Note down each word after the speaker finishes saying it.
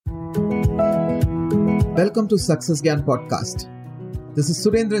Welcome to Success Gyan podcast. This is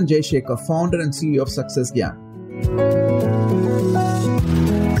Surendran Jayshekhar, founder and CEO of Success Gyan.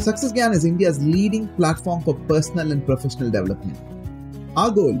 Success Gyan is India's leading platform for personal and professional development.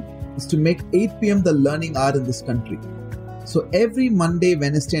 Our goal is to make 8 p.m. the learning hour in this country. So every Monday,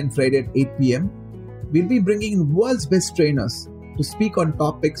 Wednesday and Friday at 8 p.m., we'll be bringing in world's best trainers to speak on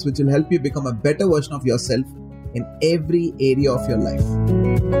topics which will help you become a better version of yourself in every area of your life.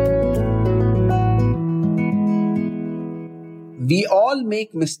 We all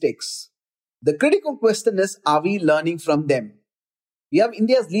make mistakes. The critical question is, are we learning from them? We have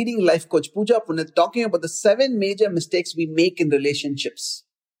India's leading life coach, Pooja Punit, talking about the 7 major mistakes we make in relationships.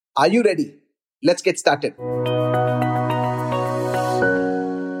 Are you ready? Let's get started.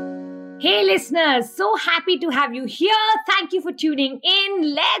 Hey listeners, so happy to have you here. Thank you for tuning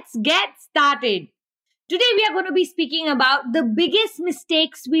in. Let's get started. Today we are going to be speaking about the biggest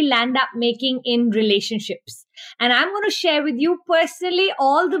mistakes we land up making in relationships. And I'm going to share with you personally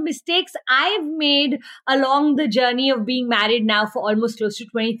all the mistakes I've made along the journey of being married now for almost close to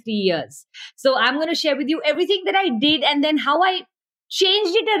 23 years. So I'm going to share with you everything that I did and then how I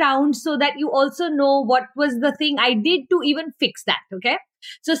changed it around so that you also know what was the thing I did to even fix that. Okay.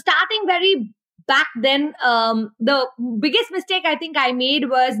 So starting very back then, the biggest mistake I think I made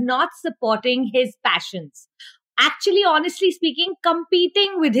was not supporting his passions. Actually, honestly speaking,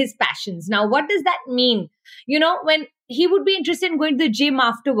 competing with his passions. Now, what does that mean? You know, when he would be interested in going to the gym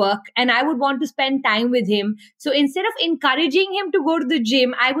after work and I would want to spend time with him. So instead of encouraging him to go to the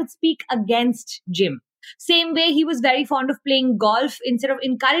gym, I would speak against gym. Same way, he was very fond of playing golf. Instead of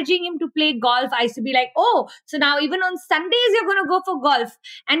encouraging him to play golf, I used to be like, oh, so now even on Sundays, you're going to go for golf,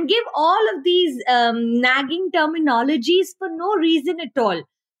 and give all of these nagging terminologies for no reason at all.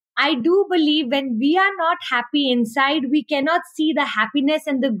 I do believe when we are not happy inside, we cannot see the happiness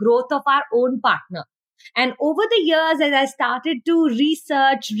and the growth of our own partner. And over the years, as I started to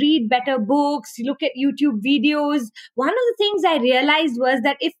research, read better books, look at YouTube videos, one of the things I realized was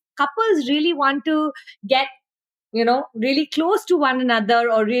that if couples really want to get, really close to one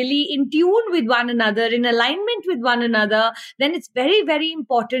another or really in tune with one another, in alignment with one another, then it's very, very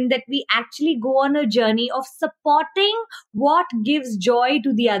important that we actually go on a journey of supporting what gives joy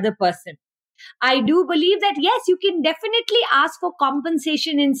to the other person. I do believe that, yes, you can definitely ask for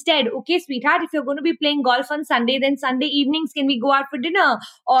compensation instead. Okay, sweetheart, if you're going to be playing golf on Sunday, then Sunday evenings, can we go out for dinner?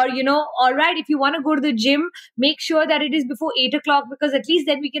 Or, all right, if you want to go to the gym, make sure that it is before 8 o'clock because at least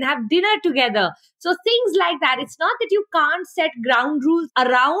then we can have dinner together. So things like that. It's not that you can't set ground rules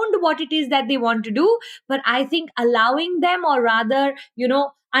around what it is that they want to do, but I think allowing them, or rather,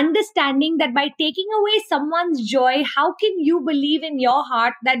 understanding that by taking away someone's joy, how can you believe in your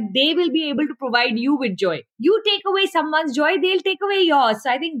heart that they will be able to provide you with joy? You take away someone's joy, they'll take away yours. So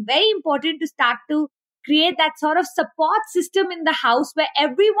I think very important to start to create that sort of support system in the house where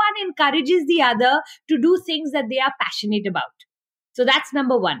everyone encourages the other to do things that they are passionate about. So that's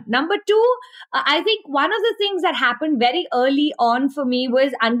number one. Number two, I think one of the things that happened very early on for me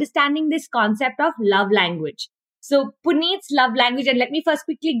was understanding this concept of love language. So Puneet's love language, and let me first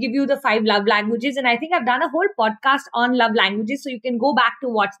quickly give you the 5 love languages. And I think I've done a whole podcast on love languages. So you can go back to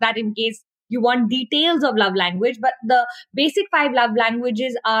watch that in case you want details of love language. But the basic 5 love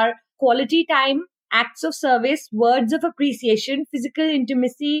languages are quality time, acts of service, words of appreciation, physical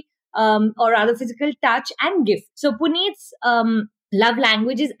intimacy, or rather physical touch, and gift. So Puneet's love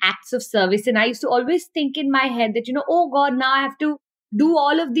language is acts of service. And I used to always think in my head that, oh God, now I have to do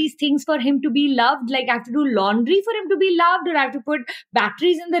all of these things for him to be loved. Like I have to do laundry for him to be loved, or I have to put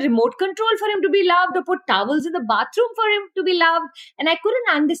batteries in the remote control for him to be loved, or put towels in the bathroom for him to be loved. And I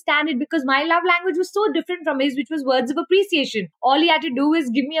couldn't understand it because my love language was so different from his, which was words of appreciation. All he had to do is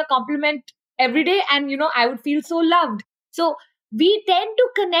give me a compliment every day and, I would feel so loved. So we tend to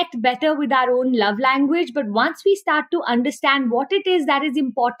connect better with our own love language, but once we start to understand what it is that is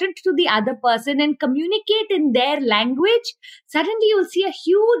important to the other person and communicate in their language, suddenly you'll see a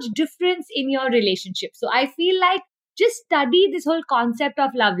huge difference in your relationship. So I feel like just study this whole concept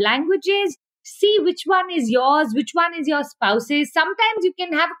of love languages, see which one is yours, which one is your spouse's. Sometimes you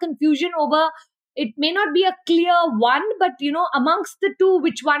can have a confusion over, it may not be a clear one, but amongst the two,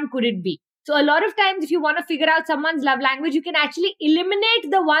 which one could it be? So a lot of times, if you want to figure out someone's love language, you can actually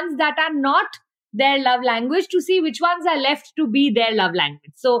eliminate the ones that are not their love language to see which ones are left to be their love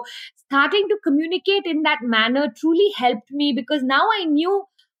language. So starting to communicate in that manner truly helped me because now I knew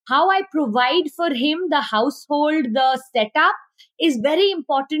how I provide for him, the household, the setup is very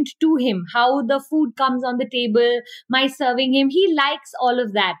important to him. How the food comes on the table, my serving him, he likes all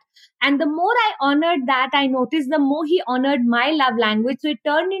of that. And the more I honored that, I noticed the more he honored my love language. So it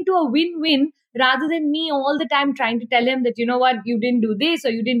turned into a win-win rather than me all the time trying to tell him that, you know what, you didn't do this or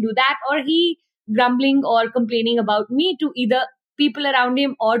you didn't do that, or he grumbling or complaining about me to either people around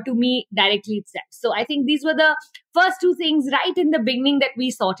him or to me directly itself. So I think these were the first two things right in the beginning that we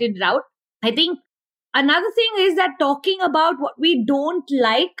sorted out. I think another thing is that talking about what we don't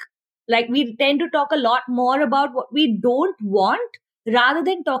like we tend to talk a lot more about what we don't want rather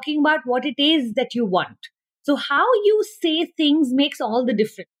than talking about what it is that you want. So how you say things makes all the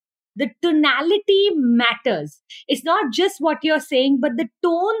difference. The tonality matters. It's not just what you're saying, but the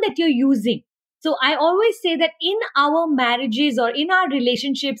tone that you're using. So I always say that in our marriages or in our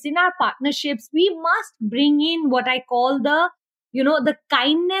relationships, in our partnerships, we must bring in what I call the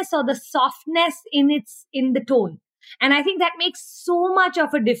kindness or the softness in the tone. And I think that makes so much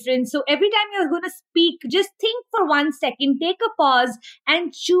of a difference. So every time you're going to speak, just think for 1 second, take a pause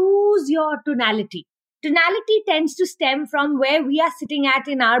and choose your tonality. Tonality tends to stem from where we are sitting at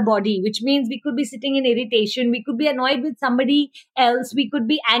in our body, which means we could be sitting in irritation. We could be annoyed with somebody else. We could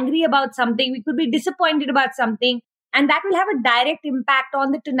be angry about something. We could be disappointed about something. And that will have a direct impact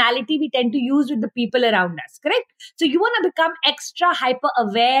on the tonality we tend to use with the people around us, correct? So you want to become extra hyper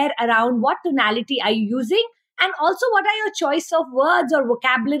aware around what tonality are you using, and also what are your choice of words or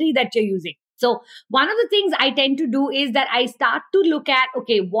vocabulary that you're using. So one of the things I tend to do is that I start to look at,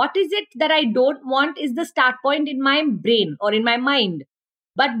 okay, what is it that I don't want is the start point in my brain or in my mind.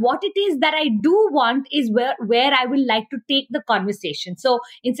 But what it is that I do want is where I will like to take the conversation. So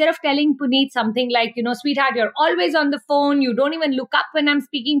instead of telling Puneet something like, sweetheart, you're always on the phone. You don't even look up when I'm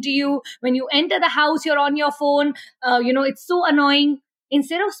speaking to you. When you enter the house, you're on your phone. It's so annoying.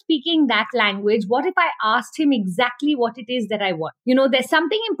 Instead of speaking that language, what if I asked him exactly what it is that I want? There's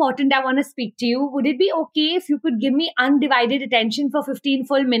something important I want to speak to you. Would it be okay if you could give me undivided attention for 15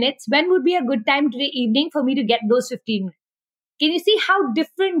 full minutes? When would be a good time today evening for me to get those 15 minutes? Can you see how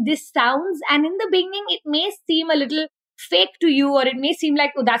different this sounds? And in the beginning, it may seem a little fake to you, or it may seem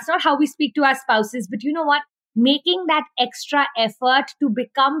like, oh, that's not how we speak to our spouses. But you know what? Making that extra effort to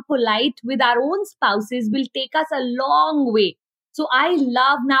become polite with our own spouses will take us a long way. So I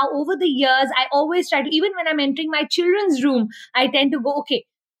love now over the years, I always try to, even when I'm entering my children's room, I tend to go, okay,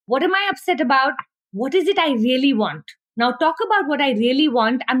 what am I upset about? What is it I really want? Now talk about what I really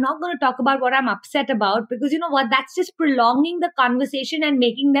want. I'm not going to talk about what I'm upset about, because you know what? That's just prolonging the conversation and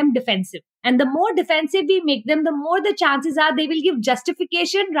making them defensive. And the more defensive we make them, the more the chances are they will give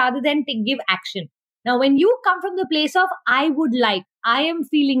justification rather than give action. Now, when you come from the place of, I would like, I am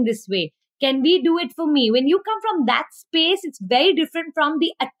feeling this way, can we do it for me? When you come from that space, it's very different from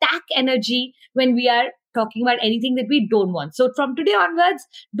the attack energy when we are talking about anything that we don't want. So from today onwards,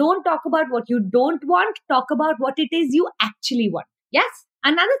 don't talk about what you don't want. Talk about what it is you actually want. Yes?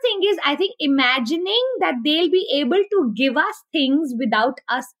 Another thing is, I think, imagining that they'll be able to give us things without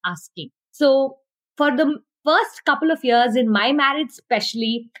us asking. So for the first couple of years in my marriage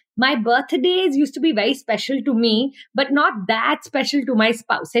especially, my birthdays used to be very special to me, but not that special to my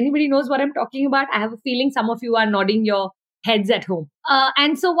spouse. Anybody knows what I'm talking about? I have a feeling some of you are nodding your heads at home.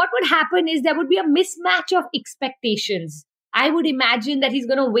 And so what would happen is there would be a mismatch of expectations. I would imagine that he's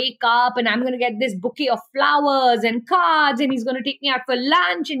going to wake up and I'm going to get this bouquet of flowers and cards, and he's going to take me out for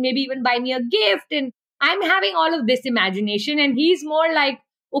lunch and maybe even buy me a gift. And I'm having all of this imagination, and he's more like,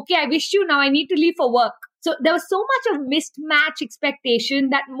 okay, I wish you, now I need to leave for work. So there was so much of mismatch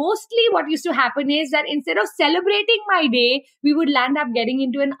expectation that mostly what used to happen is that instead of celebrating my day, we would land up getting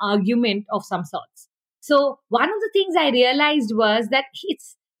into an argument of some sorts. So one of the things I realized was that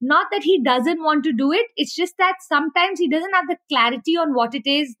it's not that he doesn't want to do it. It's just that sometimes he doesn't have the clarity on what it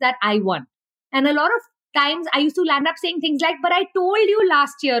is that I want. And a lot of times I used to land up saying things like, but I told you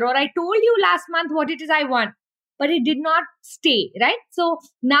last year, or I told you last month what it is I want. But it did not stay, right? So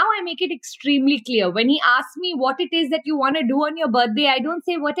now I make it extremely clear. When he asks me what it is that you want to do on your birthday, I don't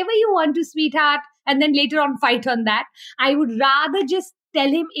say whatever you want to, sweetheart, and then later on fight on that. I would rather just tell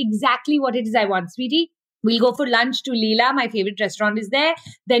him exactly what it is I want. Sweetie, we'll go for lunch to Leela. My favorite restaurant is there.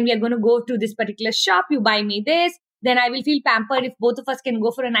 Then we are going to go to this particular shop. You buy me this. Then I will feel pampered if both of us can go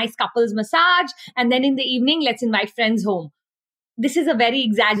for a nice couples massage. And then in the evening, let's invite friends home. This is a very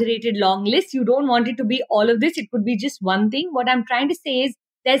exaggerated long list. You don't want it to be all of this. It could be just one thing. What I'm trying to say is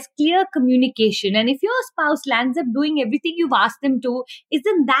there's clear communication. And if your spouse lands up doing everything you've asked them to,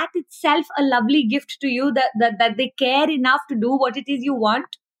 isn't that itself a lovely gift to you that they care enough to do what it is you want?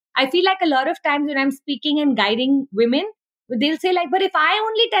 I feel like a lot of times when I'm speaking and guiding women, they'll say like, but if I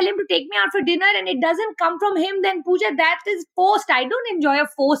only tell him to take me out for dinner and it doesn't come from him, then Pooja, that is forced. I don't enjoy a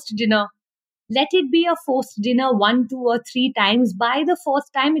forced dinner. Let it be a forced dinner 1, 2, or 3 times. By the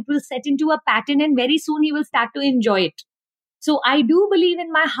fourth time, it will set into a pattern, and very soon he will start to enjoy it. So I do believe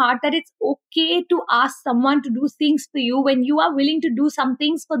in my heart that it's okay to ask someone to do things for you when you are willing to do some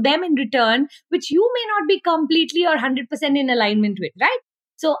things for them in return, which you may not be completely or 100% in alignment with, right?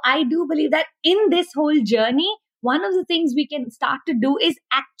 So I do believe that in this whole journey, one of the things we can start to do is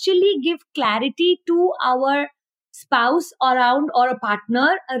actually give clarity to our spouse around, or a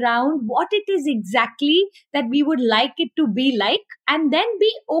partner around, what it is exactly that we would like it to be like, and then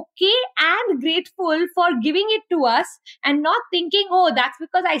be okay and grateful for giving it to us, and not thinking, oh, that's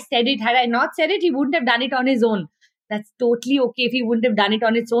because I said it. Had I not said it, he wouldn't have done it on his own. That's totally okay if he wouldn't have done it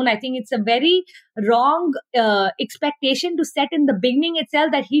on its own. I think it's a very wrong expectation to set in the beginning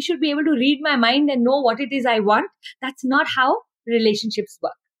itself, that he should be able to read my mind and know what it is I want. That's not how relationships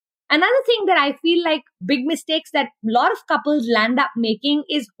work. Another thing that I feel like big mistakes that a lot of couples land up making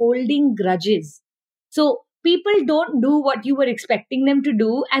is holding grudges. So people don't do what you were expecting them to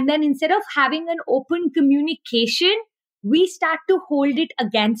do. And then instead of having an open communication, we start to hold it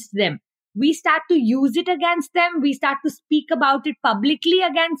against them. We start to use it against them. We start to speak about it publicly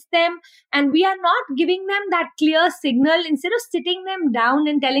against them. And we are not giving them that clear signal. Instead of sitting them down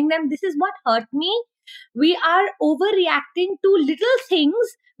and telling them, this is what hurt me, we are overreacting to little things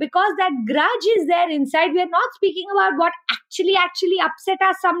because that grudge is there inside. We are not speaking about what actually upset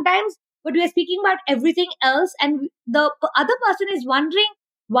us sometimes, but we are speaking about everything else. And the other person is wondering,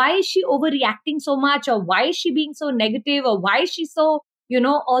 why is she overreacting so much? Or why is she being so negative? Or why is she so,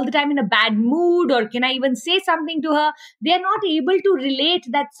 all the time in a bad mood? Or can I even say something to her? They are not able to relate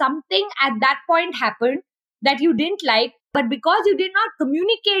that something at that point happened that you didn't like, but because you did not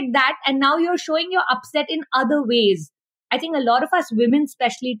communicate that, and now you're showing your upset in other ways. I think a lot of us women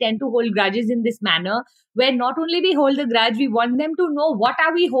especially tend to hold grudges in this manner, where not only we hold the grudge, we want them to know what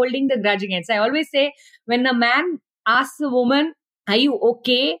are we holding the grudge against. I always say, when a man asks a woman, are you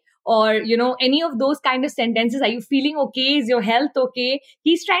okay? Or, any of those kind of sentences, are you feeling okay? Is your health okay?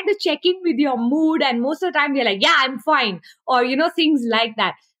 He's trying to check in with your mood. And most of the time, you're like, yeah, I'm fine. Or, things like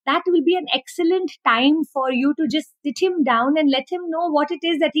that. That will be an excellent time for you to just sit him down and let him know what it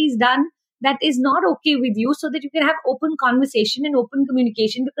is that he's done that is not okay with you, so that you can have open conversation and open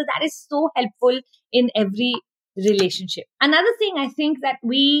communication, because that is so helpful in every relationship. Another thing I think that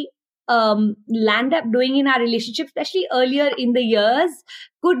we land up doing in our relationship, especially earlier in the years,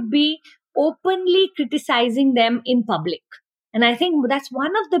 could be openly criticizing them in public. And I think that's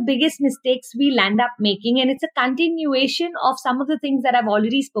one of the biggest mistakes we land up making. And it's a continuation of some of the things that I've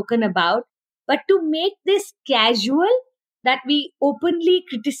already spoken about. But to make this casual, that we openly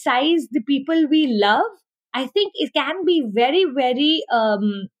criticize the people we love, I think it can be very, very,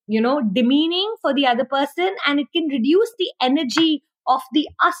 demeaning for the other person. And it can reduce the energy of the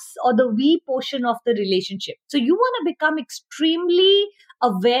us or the we portion of the relationship. So you want to become extremely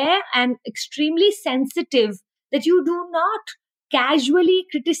aware and extremely sensitive that you do not casually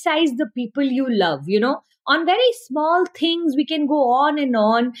criticize the people you love. On very small things, we can go on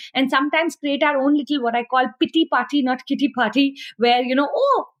and sometimes create our own little, what I call pity party, not kitty party, where,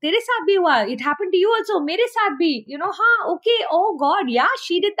 oh, tere saath bhi hua. It happened to you also. Mere saath bhi, okay. Oh God, yeah,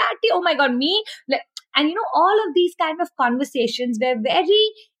 she did that. Oh my God, me. And, all of these kind of conversations where very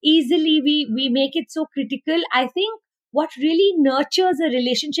easily we make it so critical. I think what really nurtures a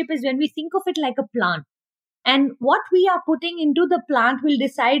relationship is when we think of it like a plant. And what we are putting into the plant will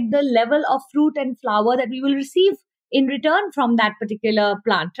decide the level of fruit and flower that we will receive in return from that particular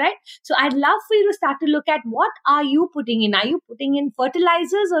plant, right? So I'd love for you to start to look at, what are you putting in? Are you putting in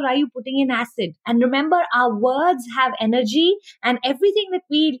fertilizers or are you putting in acid? And remember, our words have energy, and everything that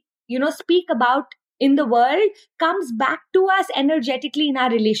we, speak about in the world comes back to us energetically in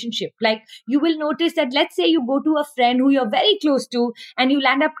our relationship. Like, you will notice that, let's say you go to a friend who you're very close to and you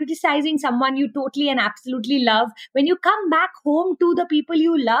land up criticizing someone you totally and absolutely love. When you come back home to the people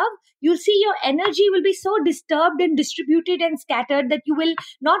you love, you'll see your energy will be so disturbed and distributed and scattered that you will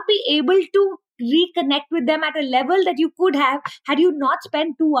not be able to reconnect with them at a level that you could have had you not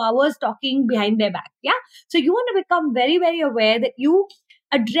spent 2 hours talking behind their back. Yeah. So you want to become very, very aware that you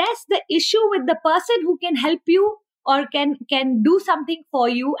address the issue with the person who can help you or can do something for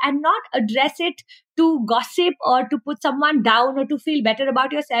you, and not address it to gossip or to put someone down or to feel better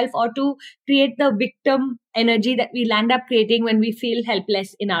about yourself or to create the victim energy that we land up creating when we feel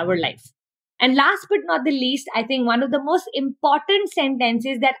helpless in our life. And last but not the least, I think one of the most important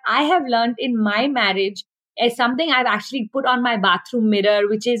sentences that I have learned in my marriage is something I've actually put on my bathroom mirror,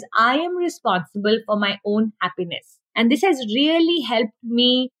 which is, I am responsible for my own happiness. And this has really helped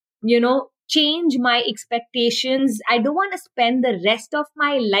me, change my expectations. I don't want to spend the rest of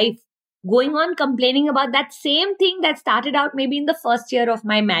my life going on complaining about that same thing that started out maybe in the first year of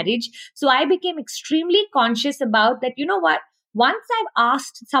my marriage. So I became extremely conscious about that. You know what? once I've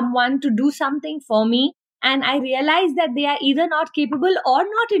asked someone to do something for me and I realize that they are either not capable or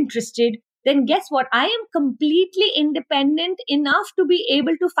not interested, then guess what? I am completely independent enough to be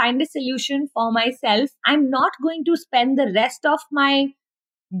able to find a solution for myself. I'm not going to spend the rest of my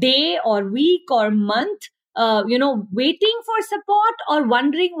day or week or month waiting for support or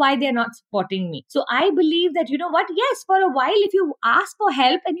wondering why they're not supporting me. So I believe that, yes, for a while, if you ask for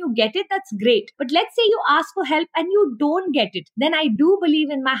help and you get it, that's great. But let's say you ask for help and you don't get it. Then I do believe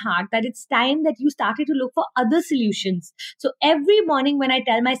in my heart that it's time that you started to look for other solutions. So every morning when I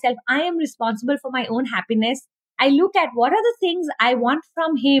tell myself I am responsible for my own happiness, I look at what are the things I want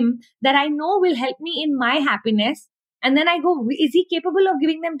from him that I know will help me in my happiness. And then I go, is he capable of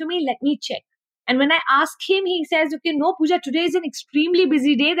giving them to me? Let me check. And when I ask him, he says, okay, no, Pooja, today is an extremely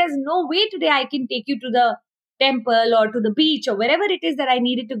busy day. There's no way today I can take you to the temple or to the beach or wherever it is that I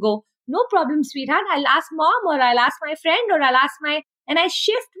needed to go. No problem, sweetheart. I'll ask mom or I'll ask my friend or I'll ask and I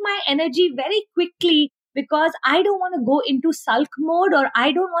shift my energy very quickly because I don't want to go into sulk mode or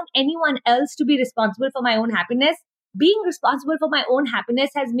I don't want anyone else to be responsible for my own happiness. Being responsible for my own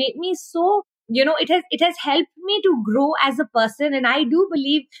happiness has made me so it has helped me to grow as a person. And I do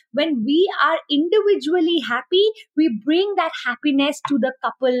believe when we are individually happy, we bring that happiness to the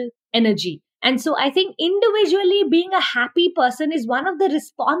couple energy. And so I think individually being a happy person is one of the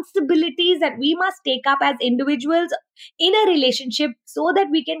responsibilities that we must take up as individuals in a relationship so that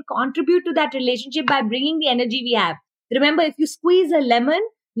we can contribute to that relationship by bringing the energy we have. Remember, if you squeeze a lemon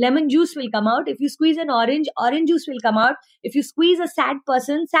juice will come out. If you squeeze an orange juice will come out. If you squeeze a sad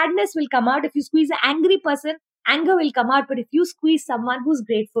person, sadness will come out. If you squeeze an angry person, anger will come out. But if you squeeze someone who's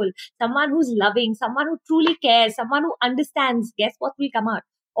grateful, someone who's loving, someone who truly cares, someone who understands, guess what will come out?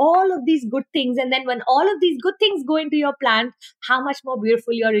 All of these good things. And then when all of these good things go into your plant, how much more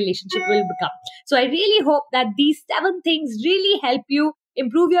beautiful your relationship will become. So I really hope that these 7 things really help you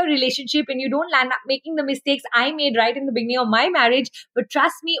improve your relationship and you don't land up making the mistakes I made right in the beginning of my marriage. But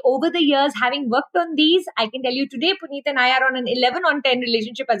trust me, over the years, having worked on these, I can tell you today, Puneet and I are on an 11 on 10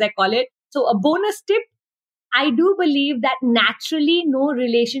 relationship, as I call it. So a bonus tip, I do believe that naturally no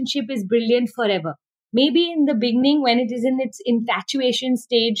relationship is brilliant forever. Maybe in the beginning when it is in its infatuation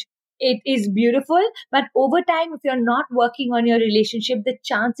stage, it is beautiful. But over time, if you're not working on your relationship, the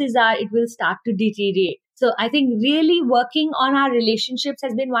chances are it will start to deteriorate. So I think really working on our relationships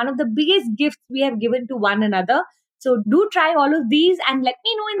has been one of the biggest gifts we have given to one another. So do try all of these and let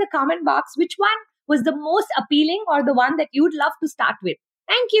me know in the comment box which one was the most appealing or the one that you'd love to start with.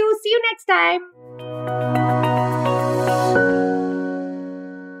 Thank you. See you next time.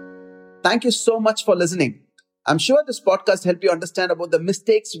 Thank you so much for listening. I'm sure this podcast helped you understand about the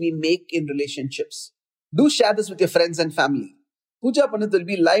mistakes we make in relationships. Do share this with your friends and family. Pooja Punit will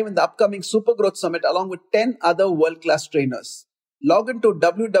be live in the upcoming Super Growth Summit along with 10 other world-class trainers. Log into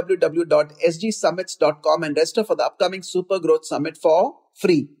www.sgsummits.com and register for the upcoming Super Growth Summit for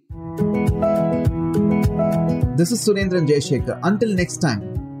free. This is Surendran Jayashekhar. Until next time,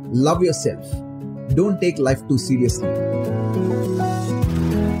 love yourself. Don't take life too seriously.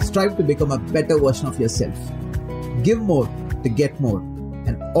 Strive to become a better version of yourself. Give more to get more.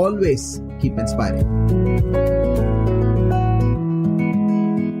 And always keep inspiring.